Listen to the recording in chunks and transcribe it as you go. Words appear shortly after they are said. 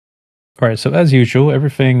Right, so as usual,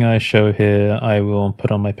 everything I show here, I will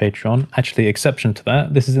put on my Patreon. Actually, exception to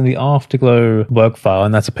that, this is in the Afterglow work file,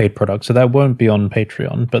 and that's a paid product, so that won't be on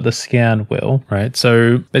Patreon, but the scan will, right?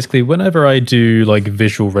 So basically, whenever I do like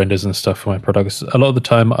visual renders and stuff for my products, a lot of the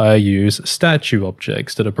time I use statue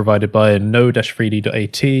objects that are provided by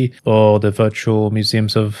no-3d.at or the Virtual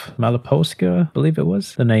Museums of Malopolska, I believe it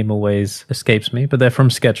was. The name always escapes me, but they're from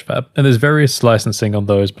Sketchfab. And there's various licensing on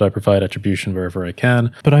those, but I provide attribution wherever I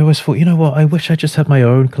can. But I always thought, you know what, I wish I just had my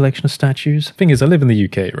own collection of statues. Thing is, I live in the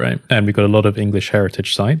UK, right? And we've got a lot of English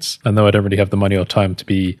heritage sites. And though I don't really have the money or time to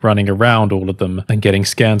be running around all of them and getting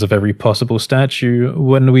scans of every possible statue,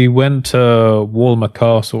 when we went to Walmer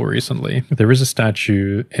Castle recently, there is a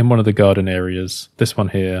statue in one of the garden areas. This one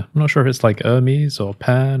here. I'm not sure if it's like Hermes or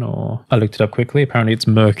Pan, or I looked it up quickly. Apparently it's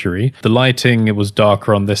Mercury. The lighting, it was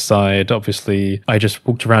darker on this side. Obviously, I just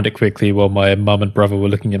walked around it quickly while my mum and brother were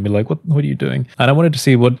looking at me like, what are you doing? And I wanted to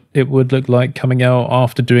see what it would look like coming out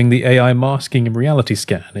after doing the AI masking and reality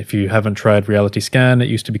scan. If you haven't tried reality scan, it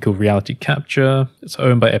used to be called reality capture. It's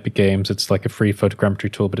owned by Epic Games. It's like a free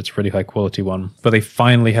photogrammetry tool, but it's a really high quality one. But they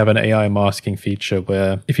finally have an AI masking feature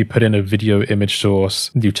where if you put in a video image source,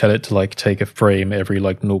 you tell it to like take a frame every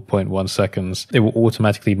like 0.1 seconds, it will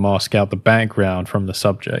automatically mask out the background from the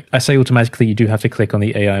subject. I say automatically, you do have to click on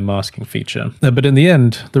the AI masking feature. But in the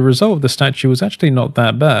end, the result of the statue was actually not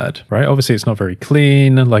that bad, right? Obviously, it's not very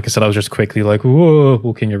clean. Like I said, I was just quickly like, whoa,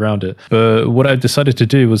 walking around it. But what I decided to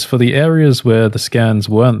do was for the areas where the scans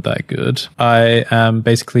weren't that good, I am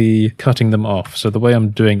basically cutting them off. So the way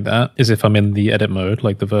I'm doing that is if I'm in the edit mode,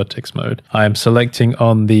 like the vertex mode, I'm selecting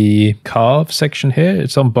on the carve section here.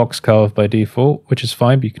 It's on box carve by default, which is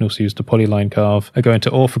fine, but you can also use the polyline carve. I go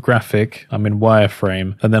into orthographic, I'm in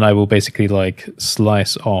wireframe, and then I will basically like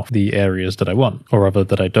slice off the areas that I want, or rather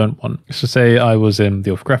that I don't want. So say I was in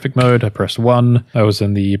the orthographic mode, I press 1, I was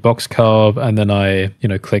in the box carve, and then I,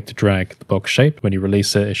 click to drag the box shape. When you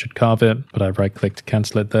release it, it should carve it, but I right click to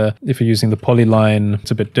cancel it there. If you're using the polyline,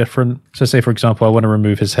 it's a bit different. So say, for example, I want to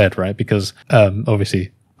remove his head, right? Because obviously,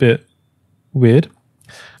 a bit weird.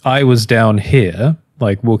 I was down here,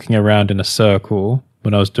 like walking around in a circle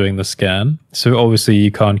when I was doing the scan. So obviously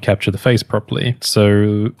you can't capture the face properly.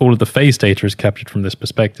 So all of the face data is captured from this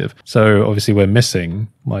perspective. So obviously we're missing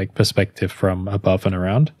like perspective from above and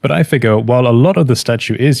around. But I figure while a lot of the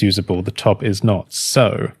statue is usable, the top is not.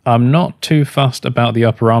 So I'm not too fussed about the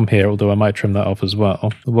upper arm here, although I might trim that off as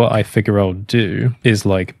well. What I figure I'll do is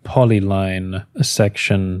like polyline a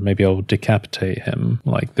section. Maybe I'll decapitate him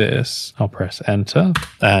like this. I'll press enter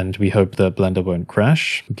and we hope that Blender won't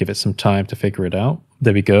crash. Give it some time to figure it out.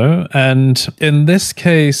 There we go. And in this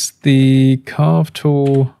case, the carve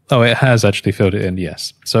tool, oh, it has actually filled it in,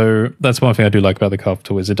 yes. So that's one thing I do like about the carve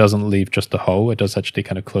tool is it doesn't leave just a hole. It does actually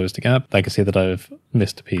kind of close the gap. I can see that I've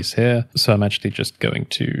missed a piece here. So I'm actually just going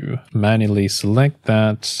to manually select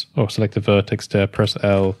that, or select the vertex there, press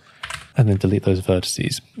L, and then delete those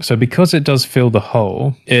vertices. So because it does fill the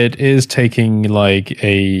hole, it is taking like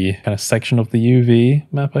a kind of section of the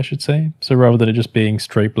UV map, I should say. So rather than it just being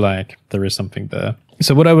straight black, there is something there.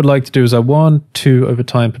 So what I would like to do is I want to, over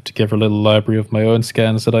time, put together a little library of my own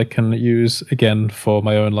scans that I can use, again, for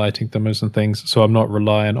my own lighting demos and things, so I'm not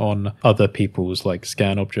reliant on other people's like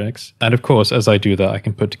scan objects. And of course, as I do that, I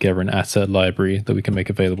can put together an asset library that we can make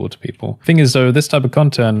available to people. Thing is, though, this type of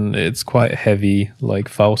content, it's quite heavy, like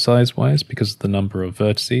file size-wise, because of the number of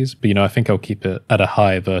vertices. But, I think I'll keep it at a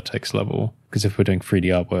high vertex level. Because if we're doing 3D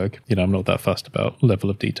artwork, I'm not that fussed about level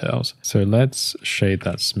of details. So let's shade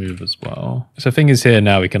that smooth as well. So the thing is here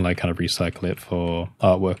now we can like kind of recycle it for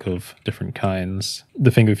artwork of different kinds.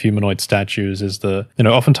 The thing with humanoid statues is that,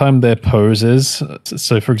 oftentimes their poses.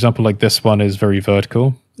 So for example, like this one is very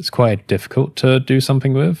vertical. It's quite difficult to do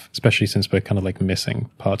something with, especially since we're kind of like missing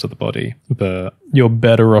parts of the body. But you're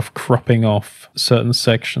better off cropping off certain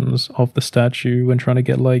sections of the statue when trying to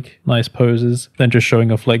get like nice poses than just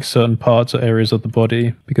showing off like certain parts or areas of the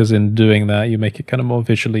body, because in doing that, you make it kind of more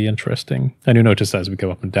visually interesting. And you'll notice as we go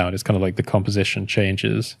up and down, it's kind of like the composition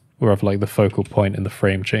changes, or if like the focal point in the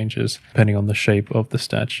frame changes depending on the shape of the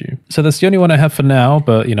statue. So that's the only one I have for now,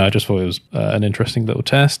 but I just thought it was an interesting little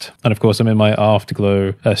test. And of course, I'm in my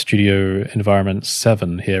Afterglow Studio Environment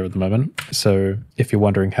 7 here at the moment. So if you're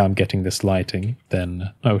wondering how I'm getting this lighting,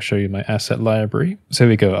 then I'll show you my asset library. So here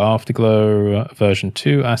we go, Afterglow version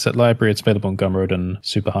 2 asset library. It's available on Gumroad and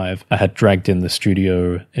Superhive. I had dragged in the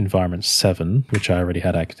Studio Environment 7, which I already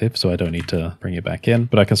had active, so I don't need to bring it back in,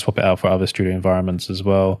 but I can swap it out for other studio environments as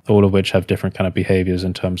well. all of which have different kind of behaviors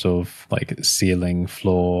in terms of like ceiling,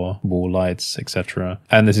 floor, wall lights, etc.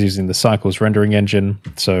 And this is using the Cycles rendering engine,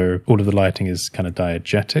 so all of the lighting is kind of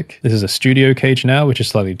diegetic. This is a studio cage now, which is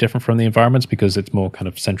slightly different from the environments because it's more kind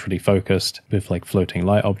of centrally focused with like floating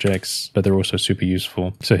light objects, but they're also super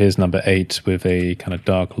useful. So here's number 8 with a kind of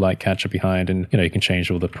dark light catcher behind, and you can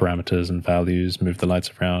change all the parameters and values, move the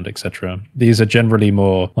lights around, etc. These are generally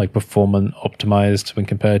more like performance optimized when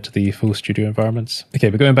compared to the full studio environments. Okay,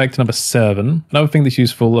 we're going back to number 7. Another thing that's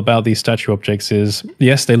useful about these statue objects is,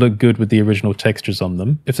 yes, they look good with the original textures on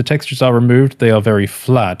them. If the textures are removed, they are very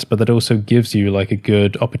flat, but that also gives you like a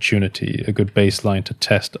good opportunity, a good baseline to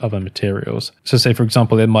test other materials. So say, for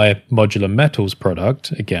example, in my modular metals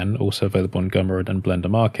product, again, also available on Gumroad and Blender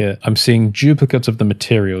Market, I'm seeing duplicates of the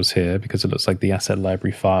materials here because it looks like the asset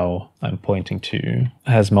library file I'm pointing to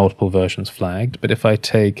has multiple versions flagged. But if I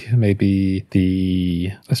take maybe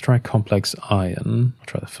let's try complex iron, I'll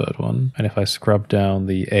try the third one. And if I scrub down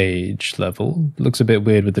the age level, it looks a bit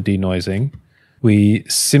weird with the denoising. We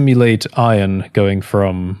simulate iron going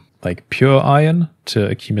from like pure iron to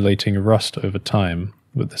accumulating rust over time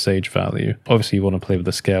with this age value. Obviously you want to play with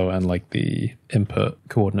the scale and like the input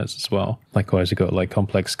coordinates as well. Likewise, you got like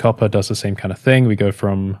complex copper does the same kind of thing. We go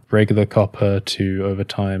from regular copper to over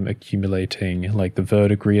time accumulating like the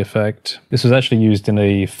verdigris effect. This was actually used in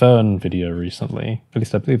a Fern video recently. At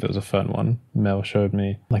least I believe it was a Fern one. Mel showed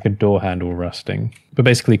me like a door handle rusting. But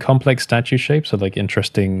basically complex statue shapes are like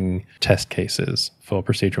interesting test cases for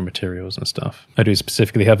procedural materials and stuff. I do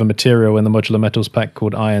specifically have a material in the modular metals pack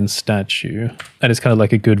called Iron Statue. And it's kind of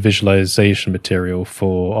like a good visualization material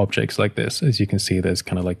for objects like this. As you can see, there's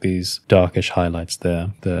kind of like these darkish highlights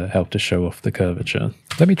there that help to show off the curvature.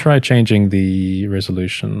 Let me try changing the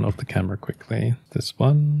resolution of the camera quickly. This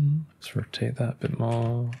one, let's rotate that a bit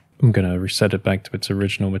more. I'm going to reset it back to its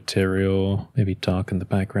original material, maybe darken the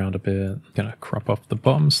background a bit. Going to crop off the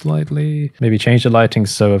bottom slightly, maybe change the lighting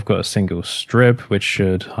so I've got a single strip, which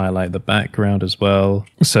should highlight the background as well.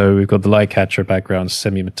 So we've got the light catcher background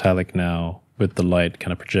semi-metallic now, with the light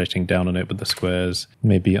kind of projecting down on it with the squares.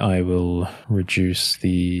 Maybe I will reduce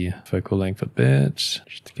the focal length a bit,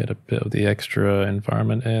 just to get a bit of the extra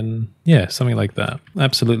environment in. Yeah, something like that.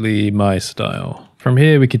 Absolutely my style. From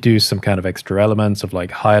here, we could do some kind of extra elements of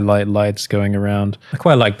like highlight lights going around. I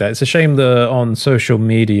quite like that. It's a shame that on social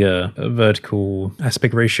media, vertical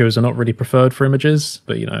aspect ratios are not really preferred for images,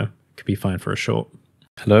 but could be fine for a short.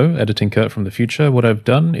 Hello, Editing Kurt from the future. What I've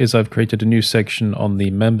done is I've created a new section on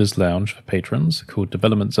the members lounge for patrons called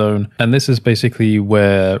Development Zone. And this is basically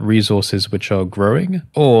where resources which are growing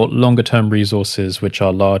or longer term resources which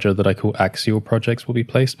are larger that I call axial projects will be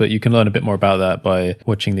placed. But you can learn a bit more about that by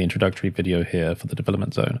watching the introductory video here for the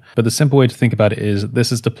Development Zone. But the simple way to think about it is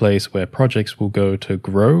this is the place where projects will go to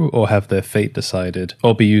grow or have their fate decided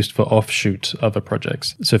or be used for offshoot other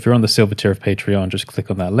projects. So if you're on the silver tier of Patreon, just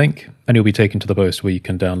click on that link and you'll be taken to the post where you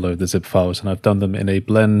can download the zip files. And I've done them in a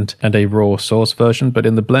blend and a raw source version, but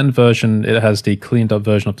in the blend version it has the cleaned up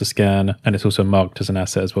version of the scan and it's also marked as an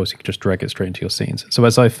asset as well, so you can just drag it straight into your scenes. So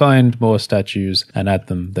as I find more statues and add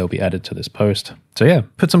them, they'll be added to this post. So yeah,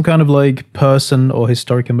 put some kind of like person or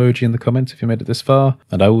historic emoji in the comments if you made it this far,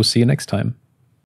 and I will see you next time.